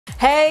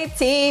Hey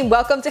team,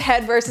 welcome to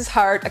Head versus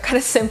Heart, a kind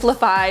of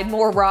simplified,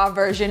 more raw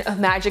version of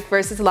Magic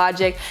versus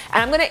Logic.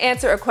 And I'm going to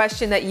answer a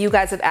question that you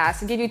guys have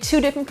asked and give you two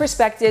different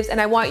perspectives,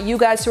 and I want you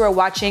guys who are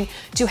watching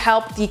to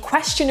help the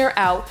questioner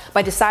out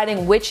by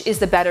deciding which is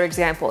the better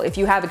example. If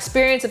you have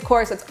experience, of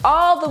course, that's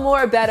all the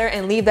more better,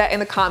 and leave that in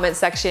the comment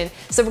section.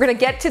 So we're going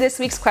to get to this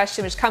week's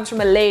question, which comes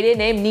from a lady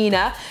named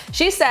Nina.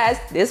 She says,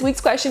 this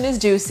week's question is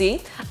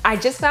juicy. I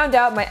just found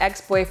out my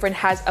ex-boyfriend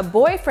has a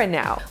boyfriend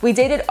now. We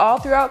dated all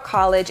throughout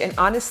college, and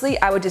honestly,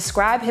 I would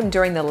describe him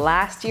during the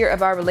last year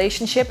of our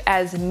relationship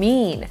as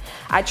mean.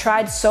 I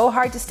tried so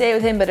hard to stay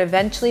with him, but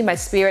eventually my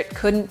spirit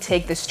couldn't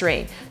take the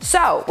strain.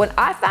 So when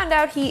I found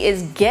out he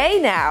is gay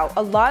now,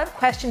 a lot of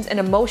questions and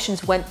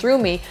emotions went through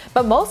me,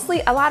 but mostly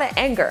a lot of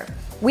anger.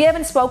 We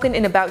haven't spoken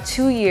in about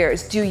 2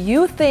 years. Do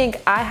you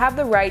think I have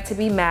the right to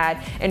be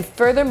mad? And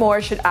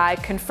furthermore, should I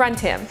confront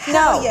him?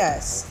 Hell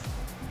yes.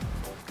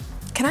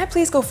 Can I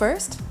please go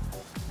first?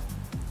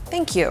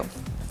 Thank you.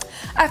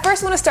 I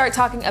first want to start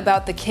talking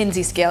about the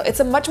Kinsey Scale. It's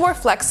a much more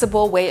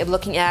flexible way of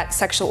looking at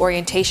sexual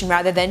orientation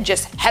rather than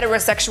just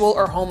heterosexual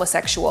or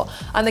homosexual.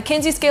 On the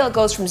Kinsey Scale, it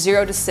goes from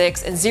 0 to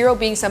 6, and 0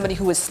 being somebody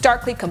who is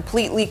starkly,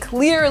 completely,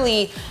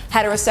 clearly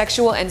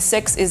heterosexual, and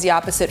 6 is the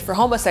opposite for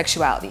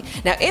homosexuality.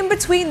 Now, in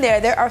between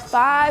there are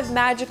 5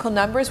 magical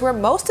numbers where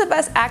most of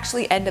us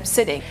actually end up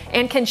sitting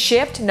and can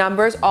shift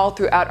numbers all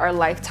throughout our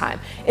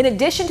lifetime. In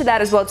addition to that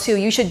as well too,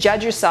 you should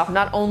judge yourself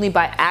not only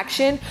by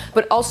action,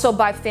 but also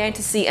by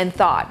fantasy and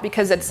thought,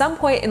 because at some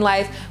point in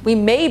life, we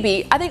may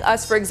be, I think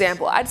us, for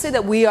example, I'd say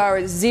that we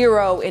are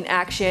 0 in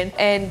action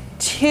and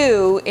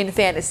 2 in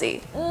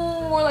fantasy.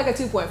 More like a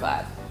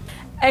 2.5.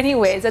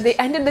 Anyways, at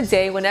the end of the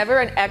day, whenever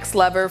an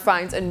ex-lover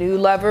finds a new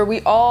lover,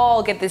 we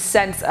all get this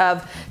sense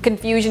of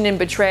confusion and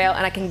betrayal,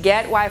 and I can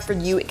get why for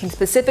you it can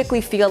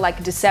specifically feel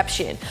like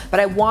deception,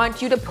 but I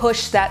want you to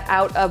push that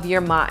out of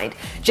your mind.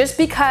 Just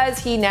because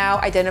he now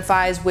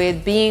identifies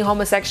with being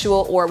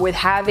homosexual or with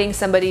having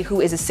somebody who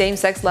is a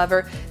same-sex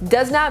lover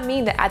does not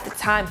mean that at the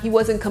time he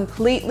wasn't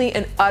completely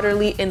and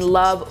utterly in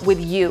love with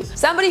you.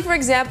 Somebody, for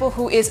example,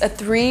 who is a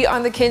 3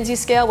 on the Kinsey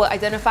Scale will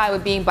identify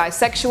with being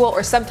bisexual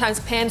or sometimes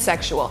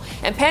pansexual.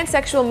 And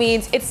pansexual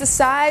means it's the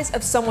size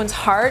of someone's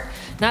heart,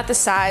 not the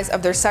size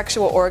of their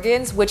sexual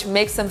organs, which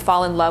makes them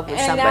fall in love with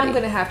somebody. And I'm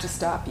gonna have to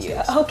stop you.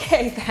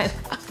 Okay then.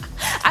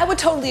 I would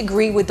totally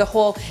agree with the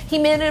whole he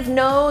may not have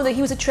known that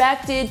he was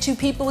attracted to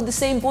people with the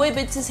same boy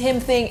bits as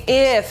him thing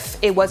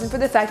if it wasn't for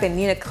the fact that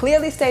Nina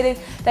clearly stated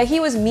that he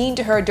was mean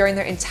to her during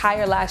their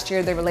entire last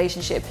year of their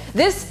relationship.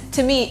 This,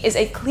 to me, is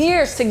a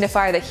clear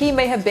signifier that he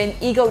may have been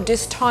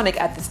ego-dystonic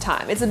at this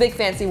time. It's a big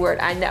fancy word,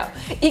 I know.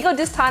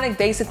 Ego-dystonic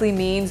basically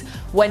means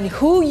when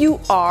who you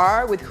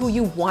are with who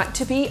you want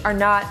to be are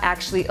not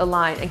actually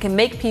aligned, and can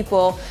make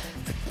people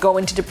go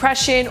into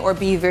depression or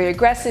be very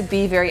aggressive,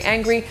 be very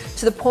angry,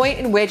 to the point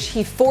in which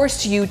he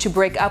forced you to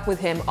break up with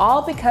him,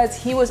 all because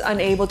he was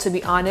unable to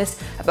be honest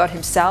about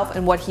himself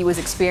and what he was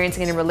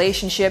experiencing in a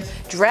relationship,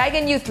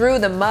 dragging you through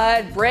the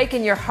mud,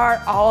 breaking your heart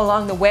all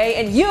along the way,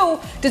 and you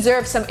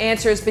deserve some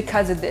answers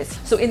because of this.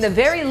 So in the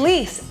very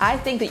least, I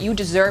think that you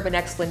deserve an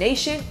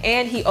explanation,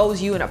 and he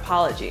owes you an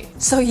apology.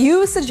 So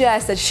you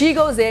suggest that she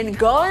goes in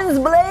guns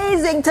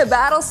blazing to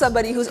battle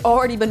somebody who's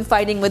already been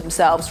fighting with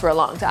themselves for a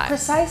long time.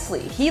 Precisely.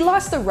 He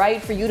lost the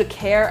right for you to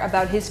care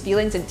about his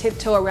feelings and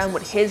tiptoe around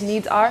what his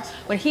needs are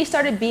when he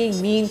started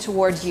being mean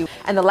towards you.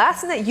 And the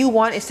last thing that you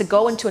want is to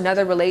go into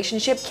another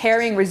relationship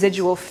carrying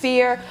residual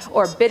fear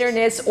or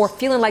bitterness or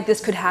feeling like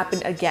this could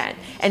happen again.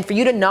 And for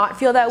you to not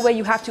feel that way,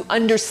 you have to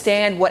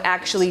understand what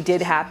actually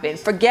did happen.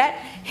 Forget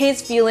his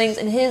feelings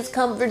and his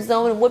comfort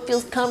zone and what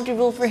feels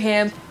comfortable for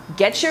him.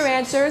 Get your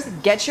answers,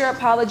 get your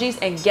apologies,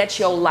 and get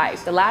your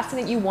life. The last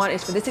thing that you want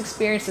is for this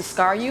experience to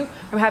scar you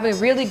from having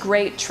really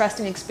great,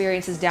 trusting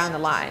experiences down the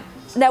line.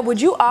 Now,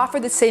 would you offer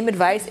the same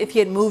advice if he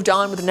had moved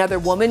on with another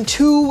woman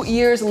 2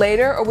 years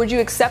later, or would you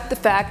accept the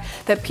fact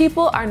that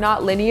people are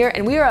not linear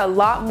and we are a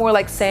lot more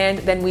like sand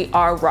than we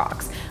are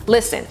rocks?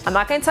 Listen, I'm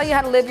not gonna tell you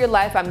how to live your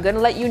life. I'm gonna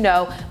let you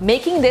know,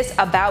 making this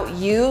about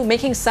you,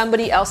 making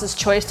somebody else's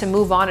choice to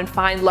move on and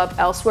find love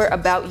elsewhere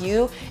about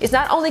you is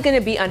not only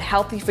gonna be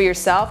unhealthy for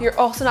yourself, you're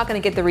also not gonna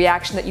get the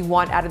reaction that you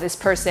want out of this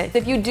person.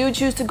 If you do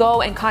choose to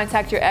go and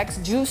contact your ex,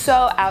 do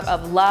so out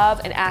of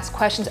love and ask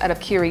questions out of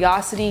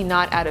curiosity,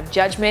 not out of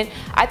judgment.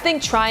 I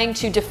think trying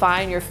to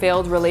define your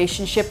failed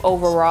relationship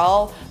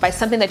overall by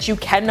something that you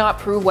cannot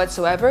prove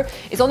whatsoever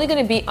is only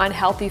gonna be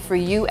unhealthy for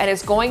you, and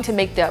it's going to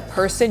make the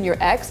person, your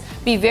ex,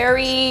 be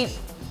very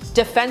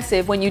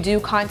defensive when you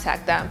do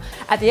contact them.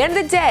 At the end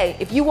of the day,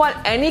 if you want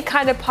any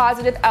kind of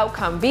positive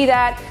outcome, be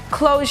that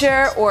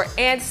closure or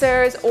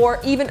answers or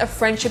even a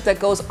friendship that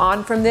goes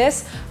on from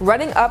this,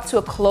 running up to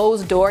a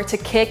closed door to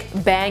kick,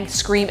 bang,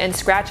 scream, and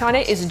scratch on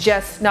it is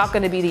just not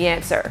going to be the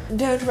answer.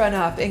 Don't run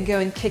up and go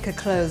and kick a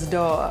closed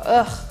door.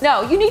 Ugh.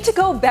 No, you need to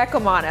go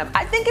Beckham on him.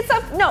 I think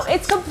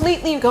it's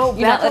completely go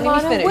Beckham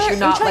on him. You're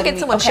not trying to get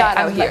someone shot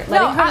out here.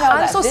 No,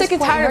 I'm so sick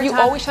and tired of you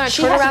always trying to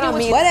turn around on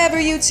me. Whatever,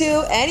 you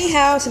two.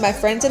 Anyhow, to my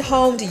friends and at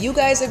home, do you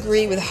guys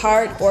agree with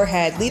heart or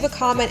head? Leave a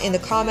comment in the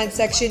comment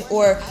section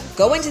or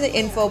go into the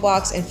info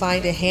box and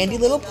find a handy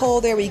little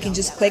poll there where you can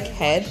just click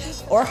head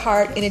or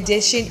heart. In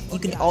addition, you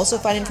can also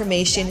find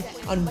information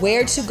on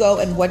where to go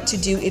and what to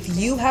do if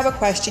you have a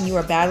question you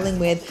are battling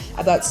with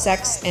about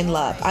sex and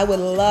love. I would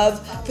love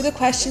for the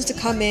questions to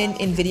come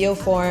in video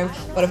form,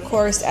 but of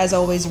course, as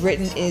always,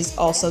 written is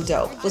also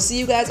dope. We'll see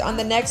you guys on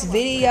the next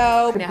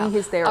video. Now, be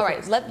his therapist. All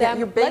right, let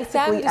them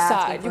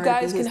decide. You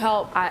guys can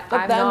help.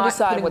 Let them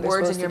decide what they're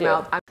supposed to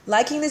do.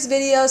 Liking this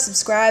video,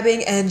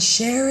 subscribing, and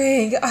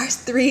sharing are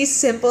 3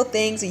 simple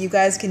things that you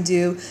guys can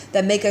do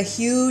that make a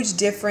huge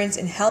difference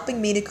in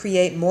helping me to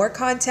create more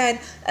content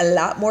a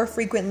lot more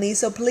frequently.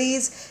 So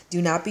please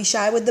do not be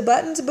shy with the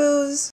buttons, boos.